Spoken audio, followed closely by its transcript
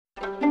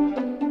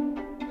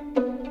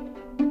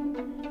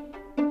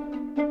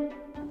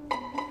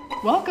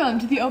Welcome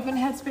to the Open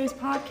Headspace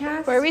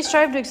podcast, where we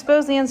strive to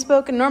expose the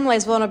unspoken,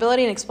 normalize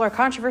vulnerability, and explore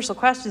controversial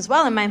questions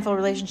while in mindful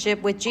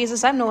relationship with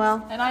Jesus. I'm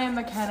Noelle. And I am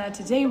McKenna.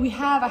 Today we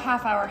have a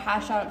half-hour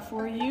hash out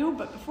for you,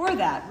 but before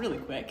that, really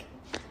quick,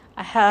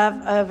 I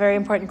have a very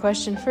important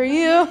question for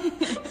you.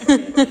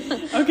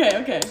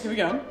 Okay, here we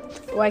go.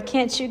 Why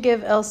can't you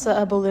give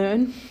Elsa a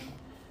balloon?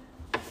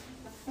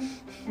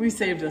 We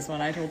saved this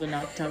one. I told her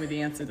not to tell me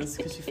the answer to this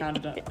because she found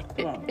it out.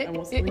 Well, I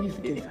will say, you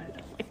did find it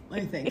out.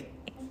 Let me think.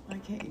 Why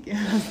can't you give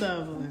Elsa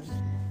a balloon?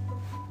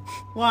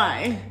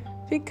 Why?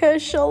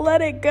 Because she'll let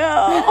it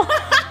go.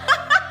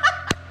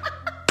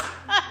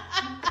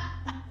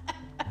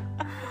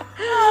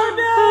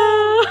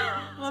 Oh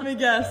no! Let me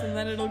guess, and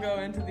then it'll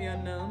go into the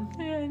unknown.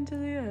 Yeah, into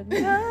the unknown.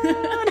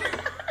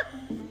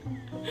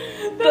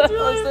 That's that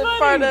really wasn't funny.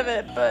 part of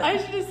it, but I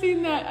should have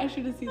seen that.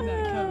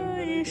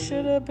 Coming. you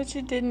should have, but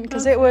you didn't,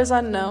 because it was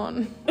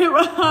unknown. It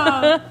was.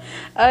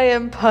 I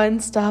am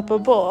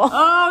pun-stoppable.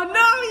 Oh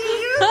no! You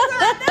used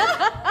that.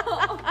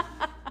 No.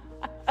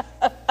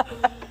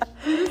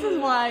 This is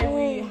why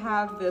we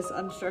have this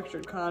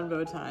unstructured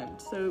convo time,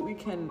 so we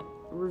can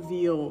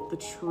reveal the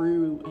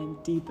true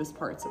and deepest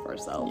parts of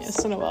ourselves. Yes,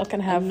 so Noelle can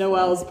have and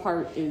Noelle's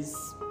part is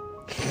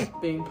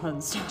being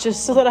pun-stoppable.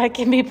 just so that I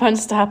can be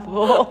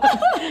pun-stoppable.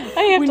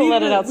 I have to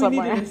let it out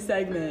somewhere. We need a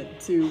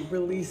segment to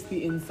release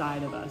the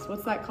inside of us.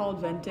 What's that called?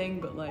 Venting,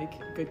 but like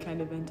good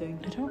kind of venting.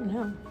 I don't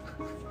know.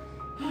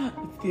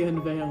 It's the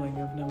unveiling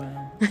of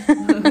Noelle.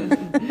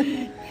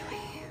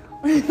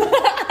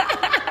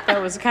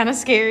 That was kind of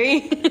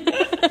scary.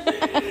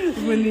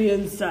 When the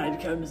inside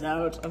comes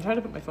out. I'm trying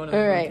to put my phone in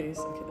the case.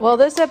 Okay. Well,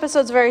 this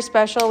episode's very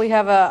special. We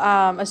have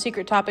a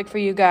secret topic for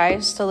you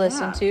guys to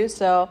listen to.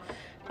 So,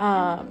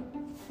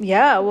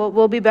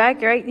 we'll be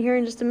back right here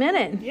in just a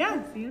minute.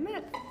 Yeah, see you in a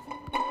minute.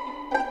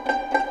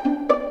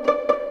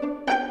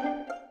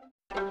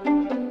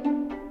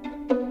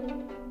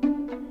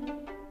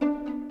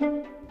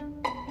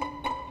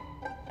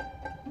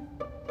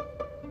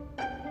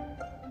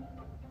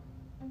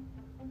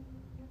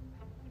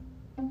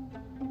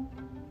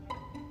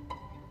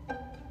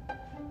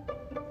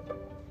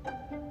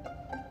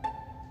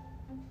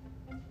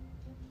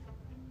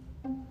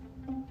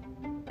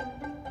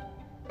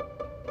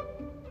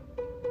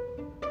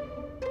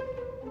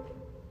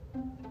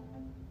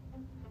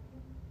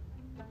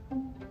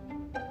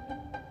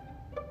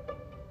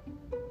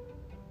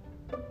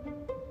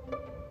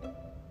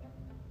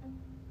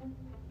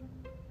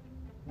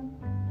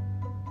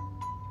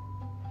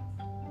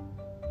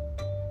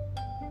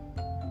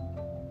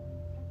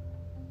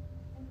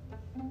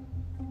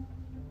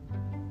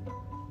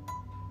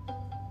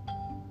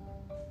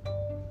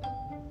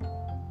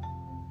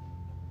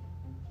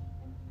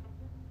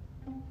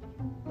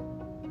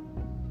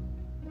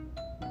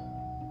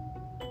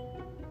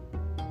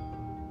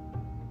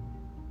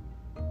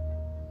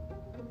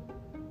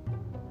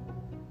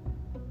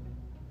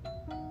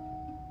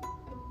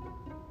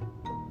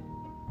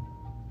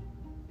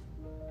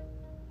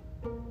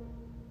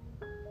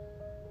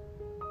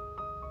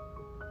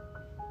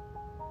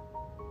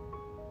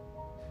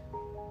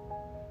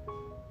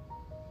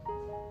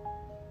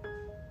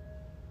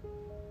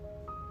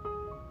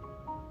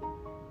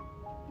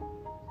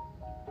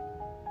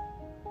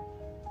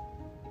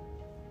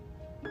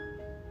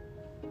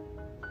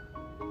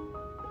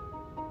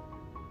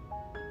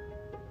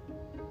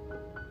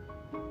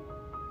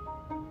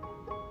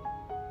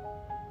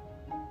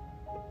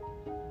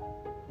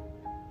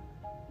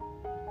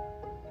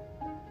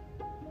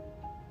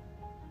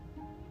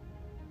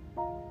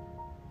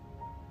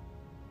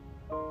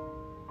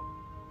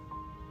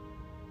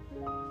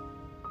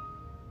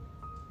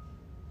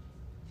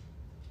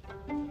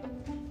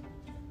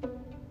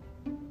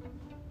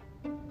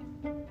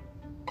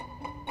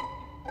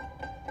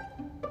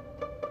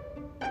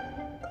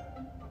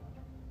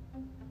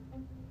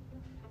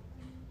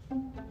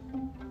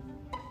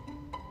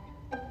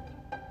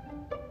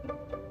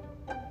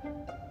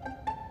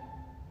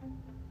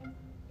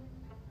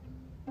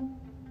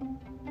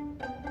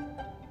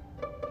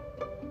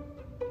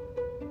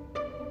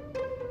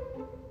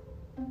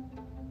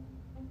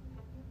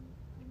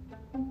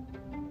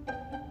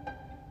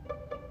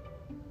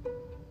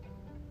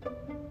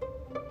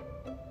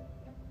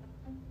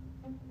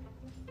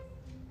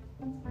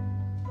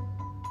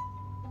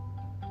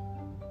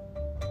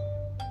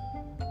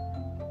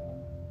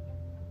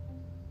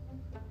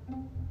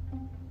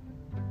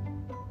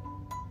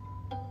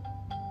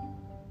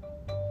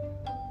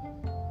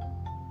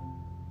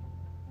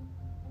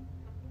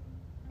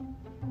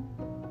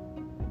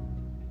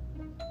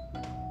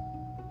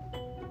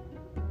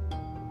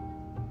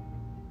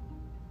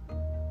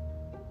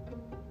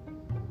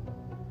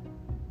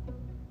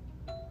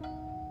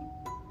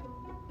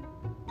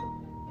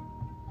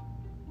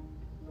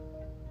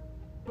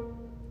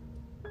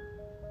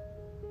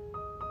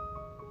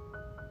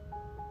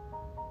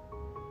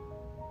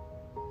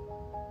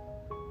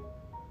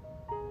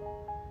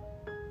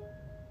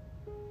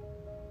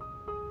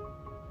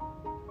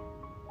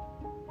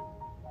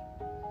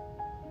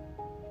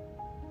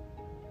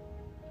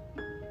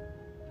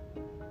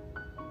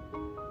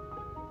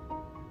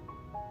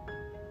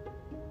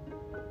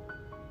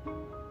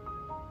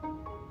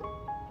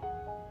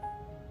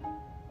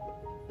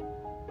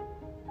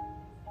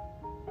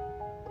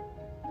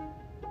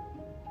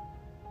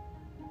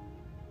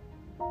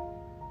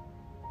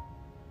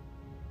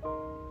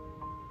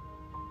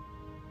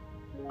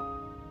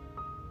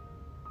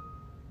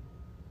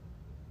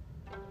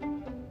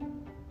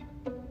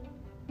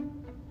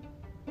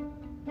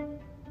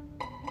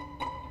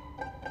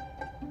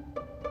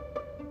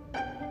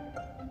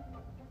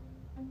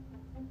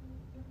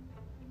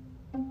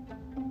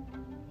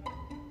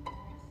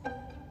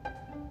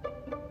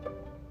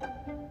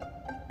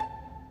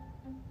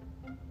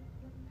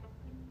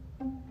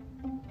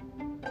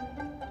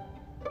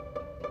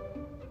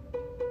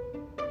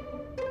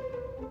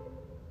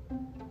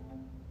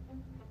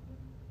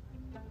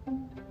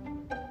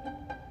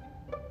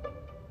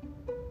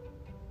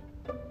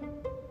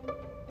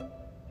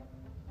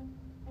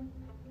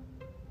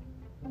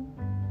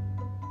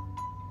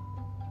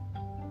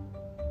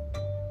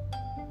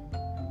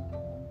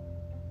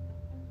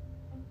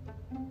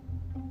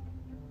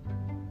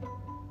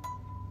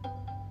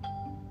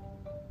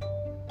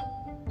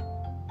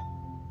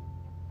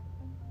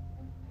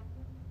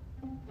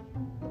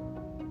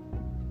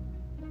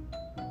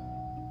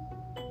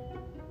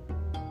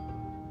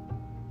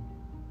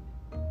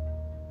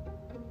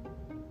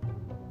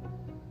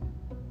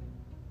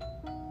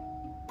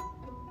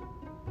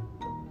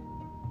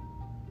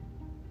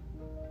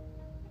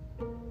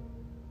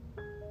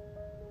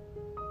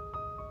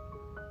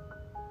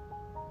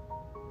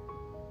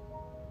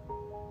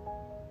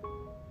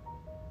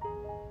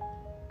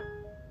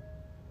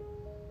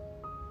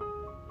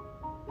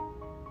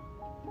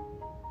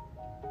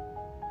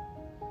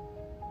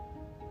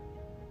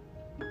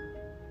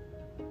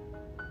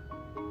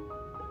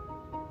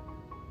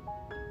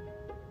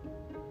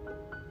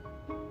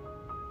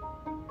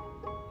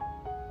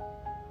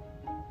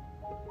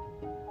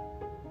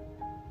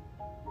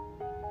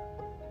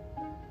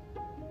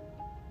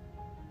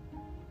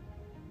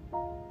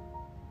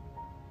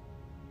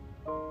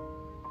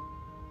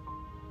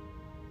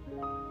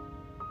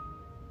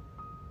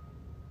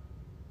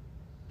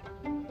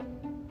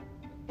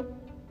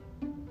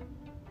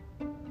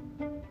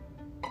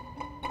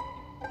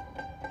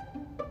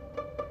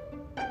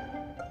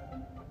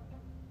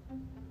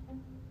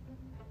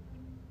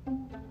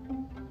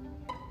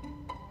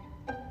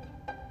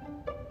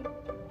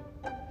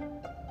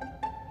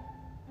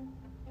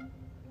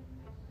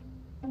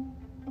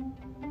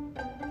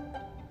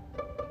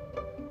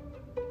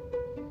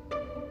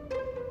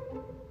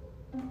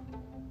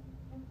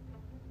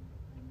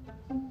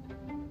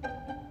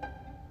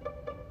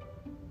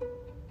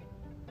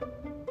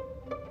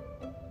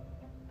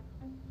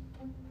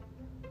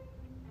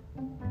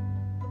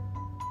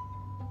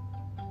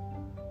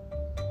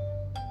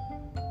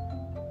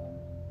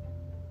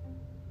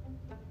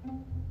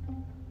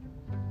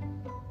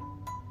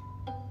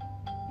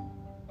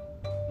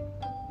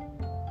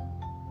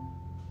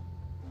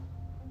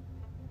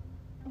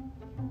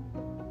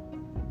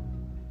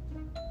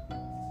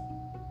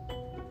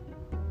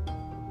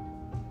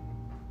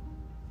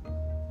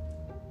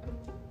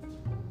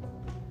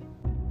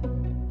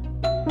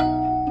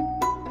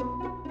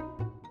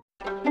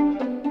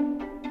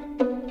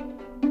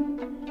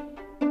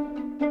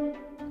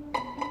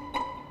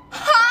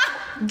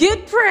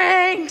 Get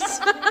pranked!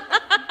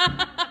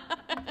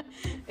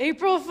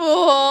 April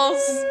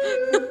Fools!